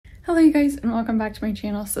Hello you guys and welcome back to my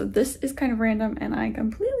channel. So this is kind of random and I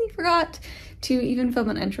completely forgot to even film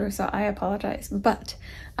an intro, so I apologize. But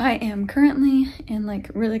I am currently in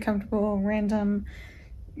like really comfortable random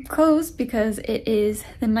clothes because it is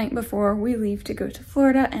the night before we leave to go to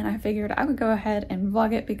Florida and I figured I would go ahead and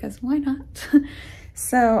vlog it because why not?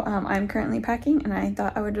 So I'm currently packing and I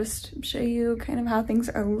thought I would just show you kind of how things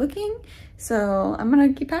are looking. So I'm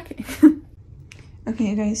gonna keep packing.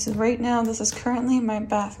 Okay, you guys, so right now this is currently my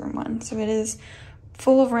bathroom one. So it is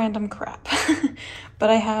full of random crap.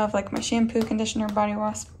 But I have like my shampoo, conditioner, body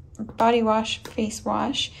wash, face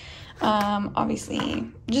wash. Obviously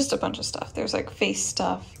just a bunch of stuff. There's like face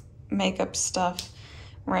stuff, makeup stuff,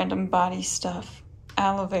 random body stuff,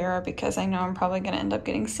 aloe vera because I know I'm probably gonna end up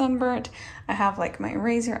getting sunburnt. I have like my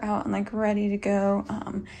razor out and like ready to go,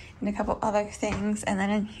 and a couple other things. And then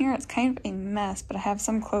in here it's kind of a mess, but I have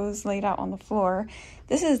some clothes laid out on the floor.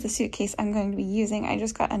 This is the suitcase I'm going to be using. I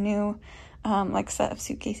just got a new like set of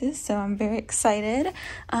suitcases, so I'm very excited.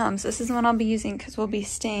 So this is the one I'll be using because we'll be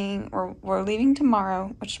staying, or we're leaving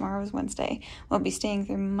tomorrow, which tomorrow is Wednesday. We'll be staying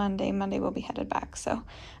through Monday. Monday we'll be headed back, so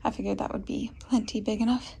I figured that would be plenty big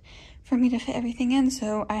enough for me to fit everything in.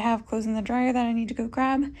 So I have clothes in the dryer that I need to go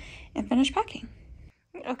grab and finish packing.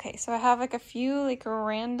 Okay, so I have like a few like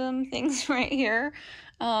random things right here.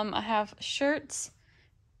 I have shirts,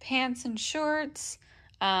 pants and shorts,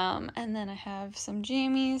 and then I have some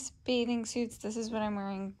jammies, bathing suits. This is what I'm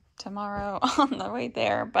wearing tomorrow on the way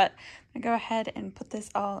there, but I'm gonna go ahead and put this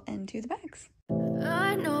all into the bags.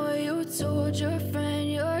 I know you told your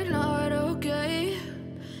friend you're not okay,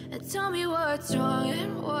 and tell me what's wrong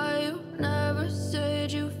and why you never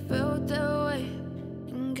said you felt that way.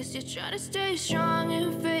 And guess you're trying to stay strong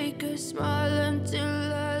and fake a smile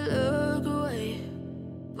until I look away.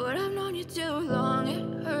 But I've known you too long,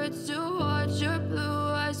 it hurts to watch your blue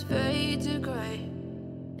eyes fade to gray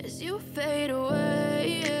as you fade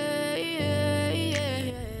away.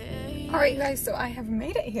 Alright you guys, so I have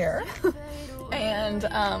made it here. And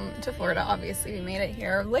to Florida, obviously we made it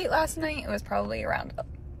here late last night. It was probably around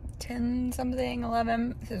 10 something,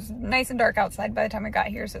 11. It was nice and dark outside by the time I got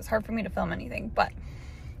here, so it's hard for me to film anything. But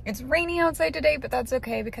it's rainy outside today, but that's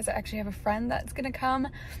okay because I actually have a friend that's gonna come.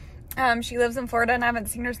 She lives in Florida and I haven't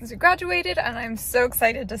seen her since we graduated, and I'm so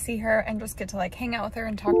excited to see her and just get to like hang out with her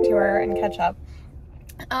and talk to her and catch up.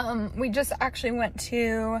 We just actually went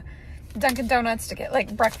to Dunkin' Donuts to get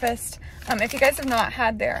like breakfast. If you guys have not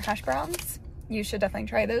had their hash browns, you should definitely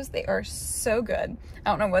try those. They are so good. I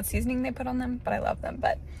don't know what seasoning they put on them, but I love them.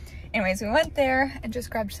 But anyways, we went there and just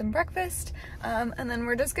grabbed some breakfast. And then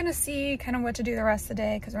we're just gonna see kind of what to do the rest of the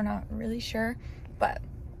day because we're not really sure, but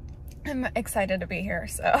I'm excited to be here.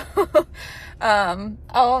 So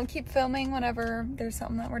I'll keep filming whenever there's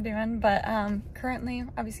something that we're doing. But currently,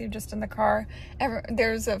 obviously just in the car.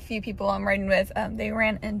 There's a few people I'm riding with. They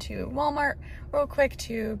ran into Walmart real quick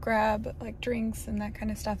to grab like drinks and that kind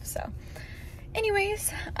of stuff. So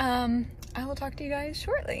anyways, I will talk to you guys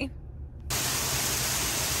shortly.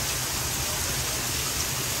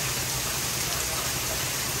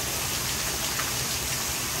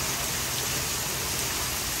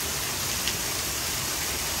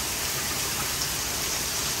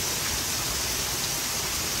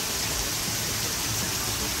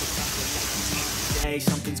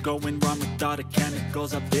 Something's going wrong with all the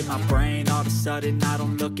chemicals up in my brain. All of a sudden I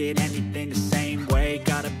don't look at anything the same way.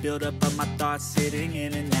 Gotta build up of my thoughts sitting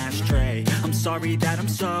in an ashtray. I'm sorry that I'm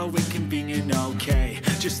so inconvenient, okay.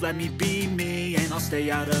 Just let me be me and I'll stay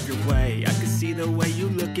out of your way. I can see the way you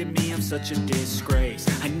look at me, I'm such a disgrace.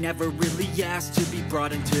 I never really asked to be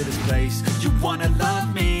brought into this place. You wanna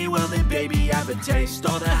love me? Well then baby I have a taste.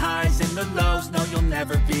 All the highs and the lows, no you'll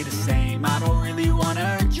never be the same. I don't really wanna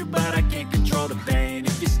hurt you but I can't control the pain.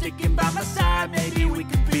 If you're sticking by my side, maybe we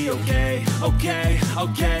could be okay.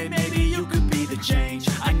 Okay, maybe you could be the change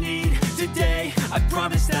I need today. I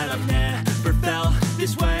promise that I've never felt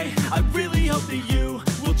this way. I really hope that you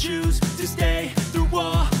will choose to stay through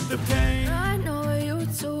all the pain. I know you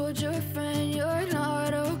told your friend you're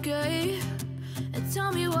not okay, and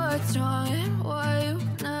tell me what's wrong and why you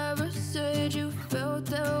never said you felt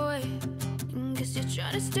that way. And guess you're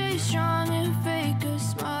trying to stay strong and fake a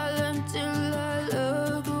smile until I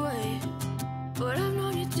look away. But I've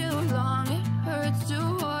known you too long, it hurts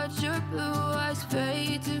to watch your blue eyes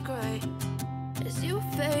fade to gray as you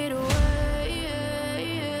fade away.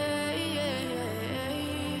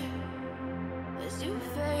 As you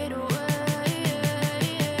fade away.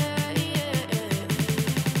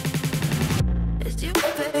 As you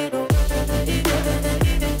fade away.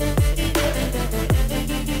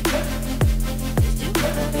 As you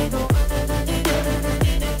fade away.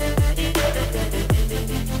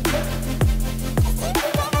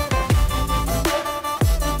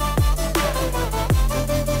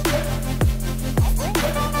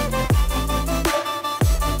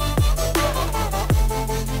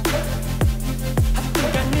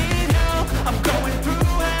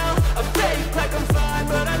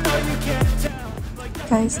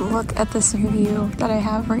 guys look at this new view that I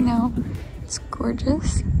have right now. It's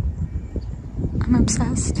gorgeous. I'm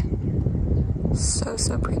obsessed.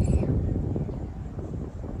 So pretty.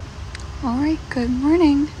 Alright, good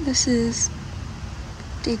morning. This is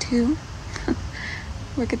day 2.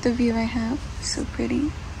 Look at the view I have. So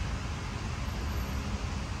pretty.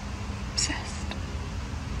 Obsessed.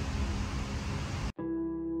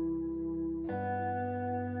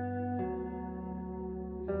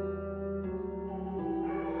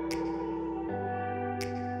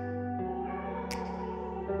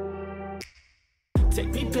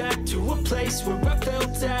 Take me back to a place where I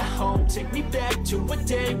felt at home. Take me back to a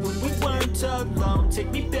day when we weren't alone.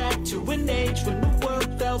 Take me back to an age when the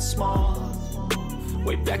world felt small.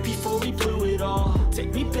 Way back before we blew it all.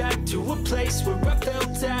 Take me back to a place where I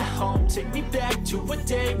felt at home. Take me back to a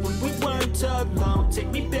day when we weren't alone. Take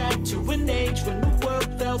me back to an age when the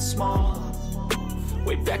world felt small.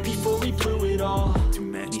 Way back before we blew it all. Too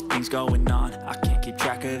many things going on, I can't keep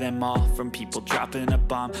track of them all. From people dropping a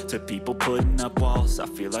bomb to people putting up walls. I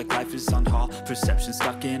feel like life is on hold, perception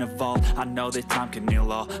stuck in a vault. I know that time can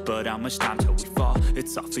heal all, but how much time till we fall?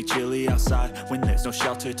 It's awfully chilly outside, when there's no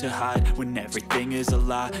shelter to hide. When everything is a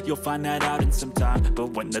lie, you'll find that out in some time.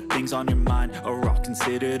 But when the things on your mind are all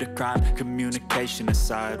considered a crime, communication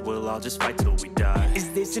aside, we'll all just fight till we die. Is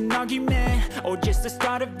this an argument, or just the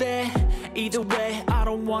start of it? Either way, I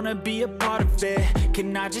don't wanna be a part of it.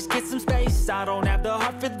 Can I just get some space? I don't have the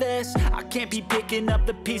heart for this. I can't be picking up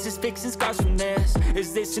the pieces, fixing scars from this.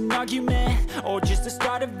 Is this an argument, or just the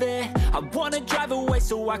start of it? I wanna drive away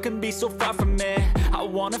so I can be so far from it. I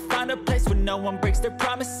wanna find a place where no one breaks their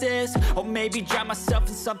promises. Or maybe drown myself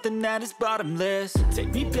in something that is bottomless.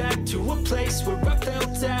 Take me back to a place where I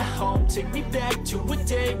felt at home. Take me back to a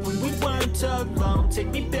day when we weren't alone. Take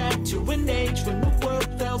me back to an age when the world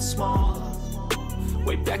felt small.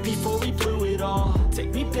 Way back before we blew it all.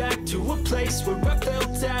 Take me back to a place where I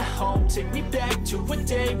felt at home. Take me back to a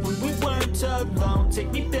day when we weren't alone.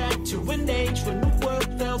 Take me back to an age when the world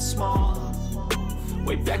felt small.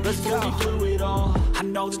 Way back before we blew it all. I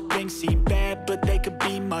know that things seem bad, but they could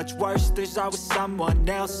be much worse. There's always someone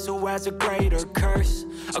else who has a greater curse,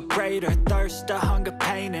 a greater thirst, a hunger,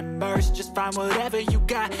 pain, and mercy. Just find whatever you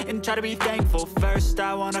got and try to be thankful first.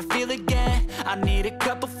 I wanna feel again, I need a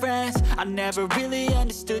couple friends. I never really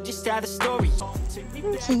understood just how the story.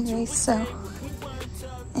 Okay guys, so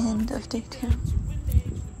end of day 2.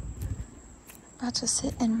 About to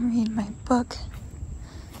sit and read my book.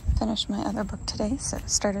 Finished my other book today, so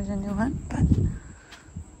started a new one, but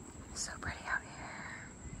so pretty out here.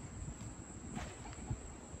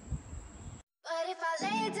 But if I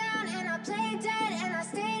lay down and I play dead and I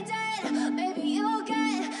stay dead, maybe you'll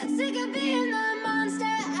get sick of being the monster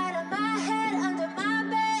out of my head, under my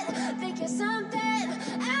bed. Think you're something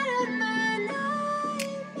out of my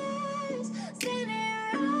nightmares,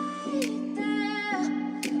 standing right there.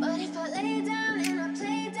 But if I lay down and I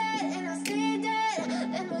play dead and I stay dead,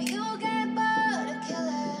 then will you get bored of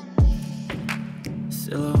killing me?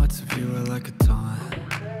 Silhouettes of you are like a taunt.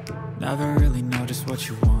 Never really know just what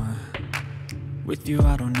you want. With you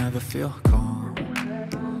I don't ever feel calm.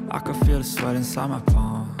 I can feel the sweat inside my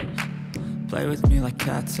palms. Play with me like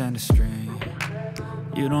cats and a string.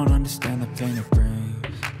 You don't understand the pain it brings.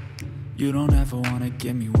 You don't ever wanna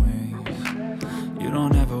give me wings. You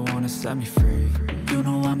don't ever wanna set me free. You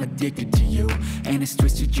know I'm addicted to you, and it's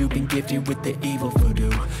twisted, you've been gifted with the evil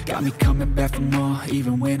voodoo. Got me coming back for more,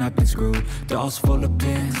 even when I've been screwed. Dolls full of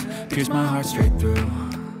pins, pierce my heart straight through.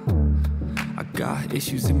 I got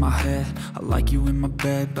issues in my head, I like you in my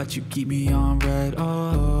bed, but you keep me on red.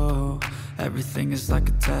 Oh, everything is like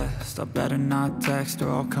a test, I better not text or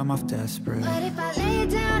I'll come off desperate. But if I lay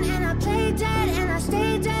down and I play dead and I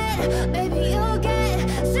stay dead, maybe you'll get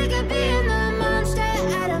sick of being the monster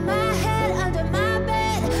out of my head, under my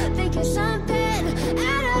bed. Think you're something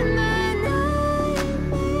out of my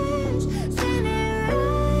nightmares, standing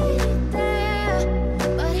right there.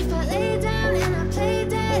 But if I lay down and I play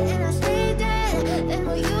dead and I stay dead, then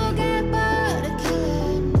will you get bored of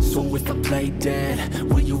killing me? So if I play dead,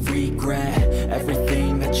 will you regret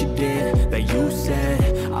everything that you did, that you said?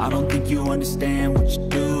 I don't think you understand what you're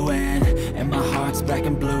doing, and my heart's black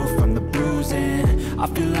and blue from the bruising. I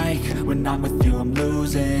feel like when I'm with you I'm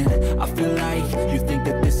losing. I feel like you think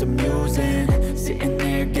that this amusing, sitting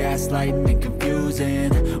there gaslighting and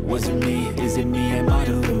confusing. Was it me? Is it me? Am I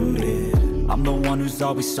deluded? I'm the one who's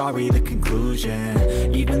always sorry, the conclusion,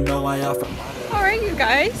 even though I offer. Alright you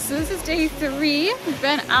guys, so this is day 3. We've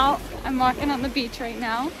been out, I'm walking on the beach right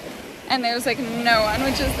now, and there's like no one,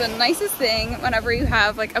 which is the nicest thing. Whenever you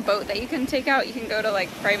have like a boat that you can take out, you can go to like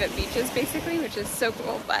private beaches basically, which is so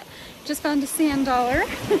cool. But just found a sand dollar.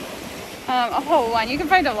 A whole one. You can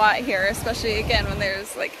find a lot here, especially again when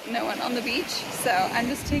there's like no one on the beach. So I'm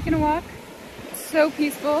just taking a walk. It's so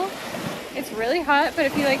peaceful. It's really hot, but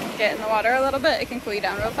if you like get in the water a little bit, it can cool you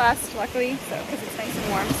down real fast, luckily, so because it's nice and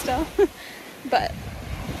warm still. But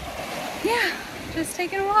yeah, just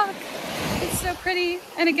taking a walk. It's so pretty,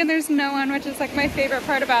 and again there's no one, which is like my favorite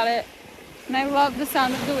part about it. And I love the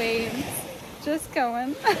sound of the waves just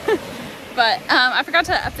going. But I forgot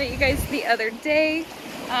to update you guys the other day.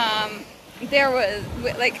 There was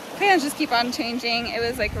like plans just keep on changing. It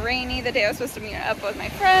was like rainy the day I was supposed to meet up with my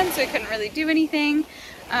friends, so I couldn't really do anything.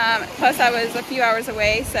 Plus I was a few hours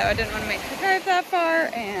away, so I didn't want to make the drive that far,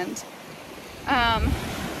 and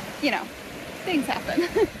you know, things happen.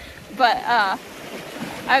 But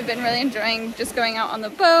I've been really enjoying just going out on the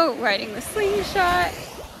boat, riding the slingshot,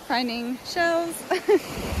 finding shells,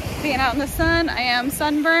 being out in the sun. I am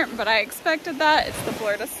sunburnt, but I expected that. It's the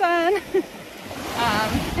Florida sun.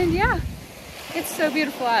 And yeah, it's so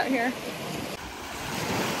beautiful out here.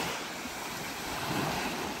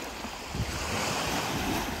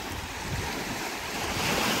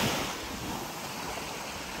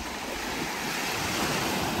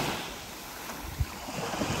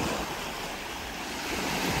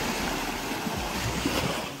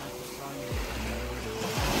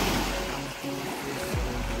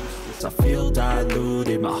 I feel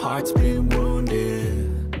diluted, my heart's been wounded.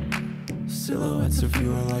 Silhouettes of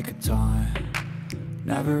you are like a taunt.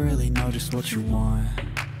 Never really know just what you want.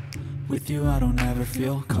 With you I don't ever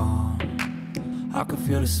feel calm. I can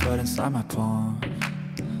feel the sweat inside my palms.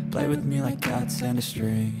 Play with me like cats and a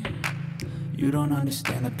string. You don't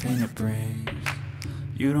understand the pain it brings.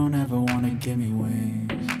 You don't ever wanna give me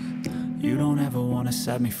wings. You don't ever wanna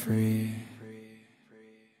set me free.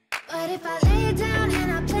 But if I lay down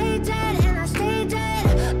and I play dead and I stay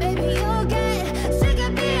dead, baby, you'll get sick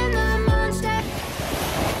of being the monster.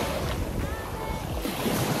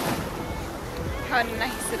 How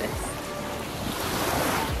nice it is.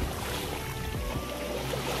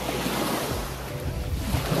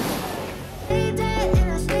 Stay dead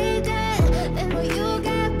and I stay dead, then will you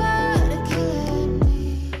get bored of killing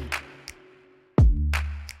me?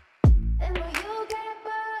 Then will you get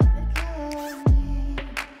bored of killing me?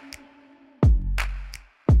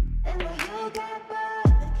 Then will you get bored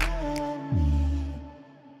of killing me?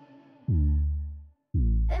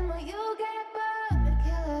 Then will you get bored of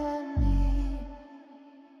killing me?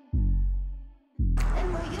 Then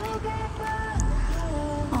will you get bored of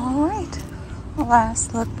killing me? All right,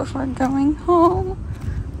 last look before going home.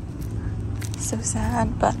 So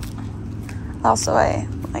sad, but also I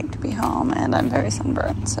like to be home, and I'm very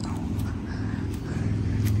sunburned, so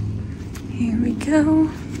here we go.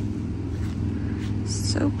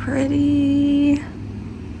 So pretty.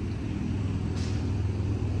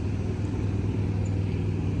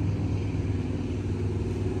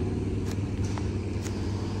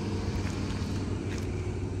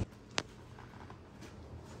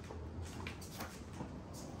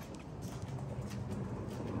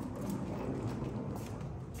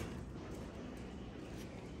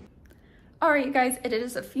 All right, you guys, it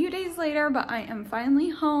is a few days later, but I am finally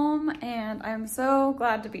home, and I'm so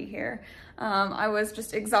glad to be here. I was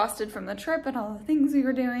just exhausted from the trip and all the things we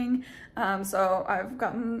were doing, so I've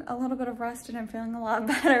gotten a little bit of rest and I'm feeling a lot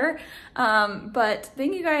better. But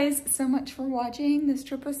thank you guys so much for watching. This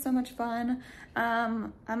trip was so much fun.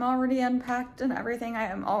 I'm already unpacked and everything. I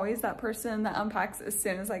am always that person that unpacks as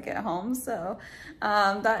soon as I get home, so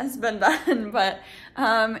that has been done. But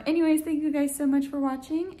anyways, thank you guys so much for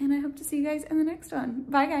watching, and I hope to see you guys in the next one.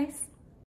 Bye, guys.